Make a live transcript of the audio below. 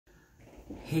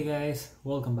Hey guys,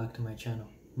 welcome back to my channel.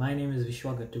 My name is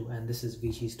Vishwagatu and this is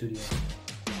VG Studio.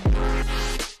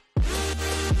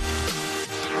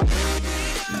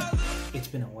 It's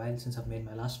been a while since I've made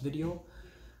my last video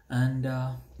and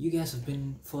you guys have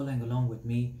been following along with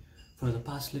me for the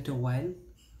past little while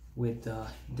with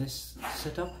this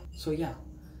setup. So yeah,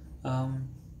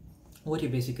 what you're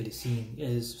basically seeing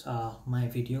is my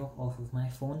video off of my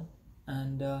phone,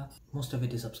 and most of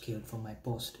it is upscaled from my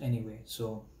post anyway,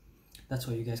 so that's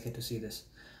why you guys get to see this.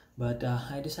 But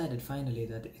I decided finally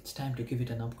that it's time to give it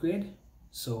an upgrade.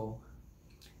 So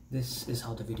this is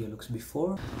how the video looks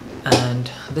before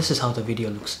and this is how the video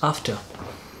looks after.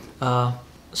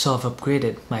 So I've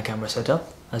upgraded my camera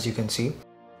setup, as you can see.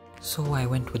 So I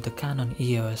went with the Canon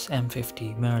EOS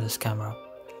M50 mirrorless camera.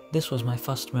 This was my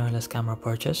first mirrorless camera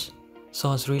purchase, so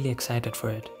I was really excited for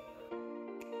it.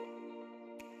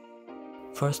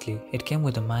 Firstly, it came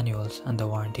with the manuals and the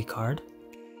warranty card.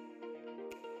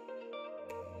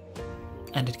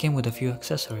 And it came with a few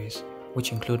accessories,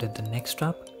 which included the neck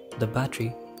strap, the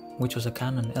battery, which was a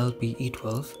Canon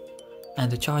LP-E12, and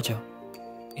the charger.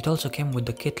 It also came with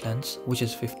the kit lens, which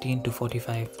is 15 to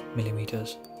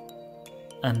 45mm.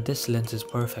 And this lens is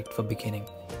perfect for beginning.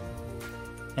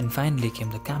 And finally came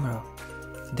the camera.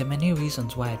 There are many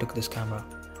reasons why I took this camera,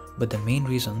 but the main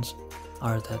reasons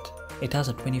are that it has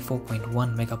a 24.1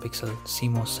 megapixel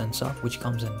CMOS sensor, which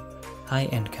comes in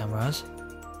high-end cameras.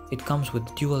 It comes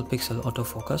with dual pixel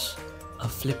autofocus, a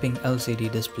flipping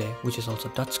LCD display which is also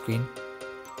touchscreen,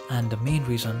 and the main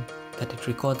reason that it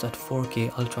records at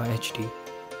 4K Ultra HD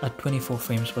at 24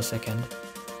 frames per second,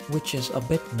 which is a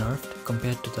bit nerfed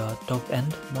compared to the top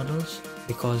end models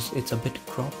because it's a bit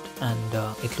cropped and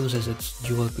it loses its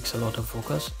dual pixel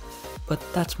autofocus, but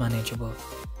that's manageable.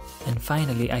 And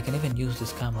finally, I can even use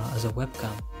this camera as a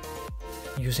webcam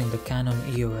using the Canon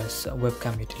EOS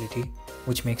webcam utility,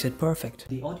 which makes it perfect.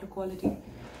 The audio quality,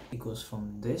 it goes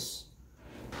from this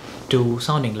to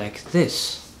sounding like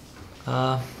this.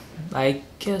 I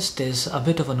guess there's a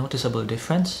bit of a noticeable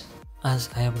difference as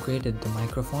I upgraded the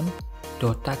microphone to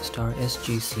a Takstar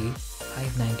SGC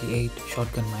 598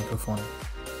 shotgun microphone.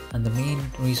 And the main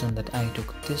reason that I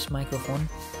took this microphone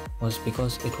was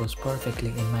because it was perfectly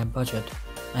in my budget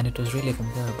and it was really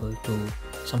comparable to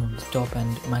some of the top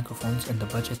end microphones in the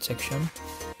budget section,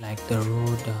 like the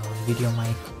Rode video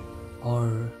mic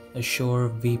or the Shure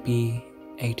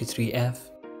VP83F.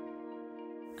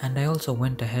 And I also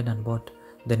went ahead and bought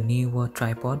the newer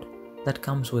tripod that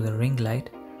comes with a ring light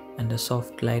and a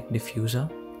soft light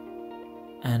diffuser,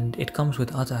 and it comes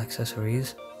with other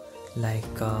accessories like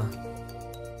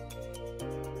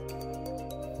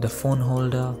the phone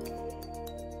holder,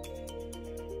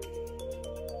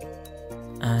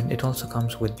 and it also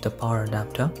comes with the power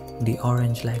adapter, the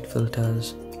orange light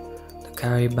filters, the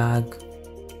carry bag,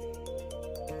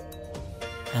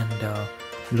 and a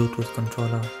Bluetooth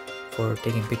controller for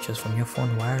taking pictures from your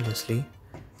phone wirelessly.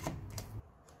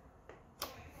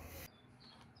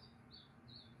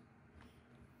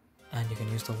 And you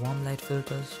can use the warm light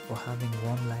filters for having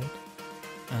warm light,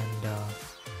 and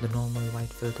the normal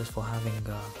white filters for having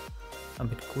a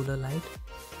bit cooler light.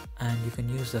 And you can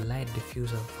use the light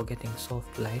diffuser for getting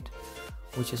soft light,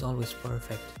 which is always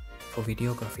perfect for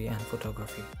videography and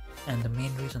photography. And the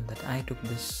main reason that I took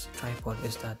this tripod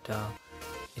is that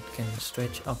it can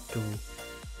stretch up to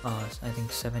I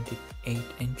think 78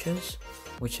 inches,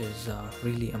 which is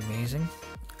really amazing.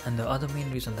 And the other main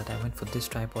reason that I went for this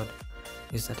tripod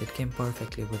is that it came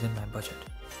perfectly within my budget.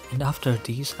 And after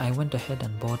these, I went ahead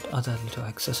and bought other little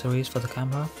accessories for the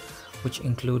camera, which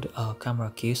include a camera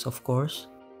case, of course,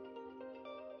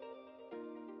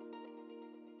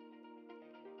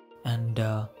 and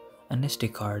an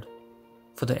SD card.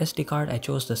 For the SD card, I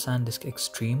chose the SanDisk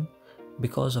Extreme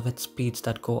because of its speeds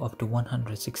that go up to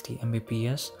 160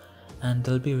 Mbps, and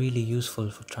they'll be really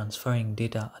useful for transferring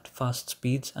data at fast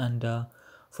speeds and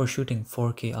for shooting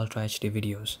 4K Ultra HD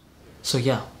videos. So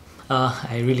yeah,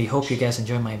 I really hope you guys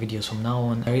enjoy my videos from now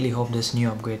on. I really hope this new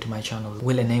upgrade to my channel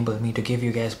will enable me to give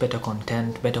you guys better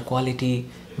content, better quality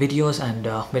videos, and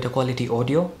better quality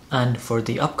audio. And for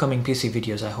the upcoming PC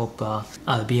videos, I hope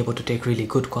I'll be able to take really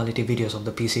good quality videos of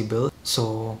the PC build.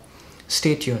 So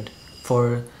stay tuned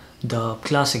for the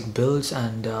classic builds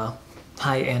and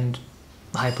high-end,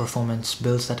 high-performance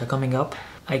builds that are coming up.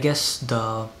 I guess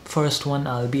the first one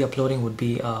I'll be uploading would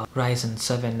be a Ryzen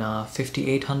 7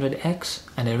 5800X,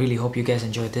 and I really hope you guys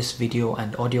enjoy this video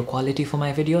and audio quality for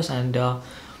my videos, and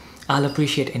I'll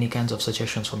appreciate any kinds of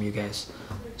suggestions from you guys.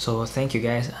 So thank you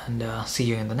guys, and see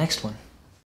you in the next one.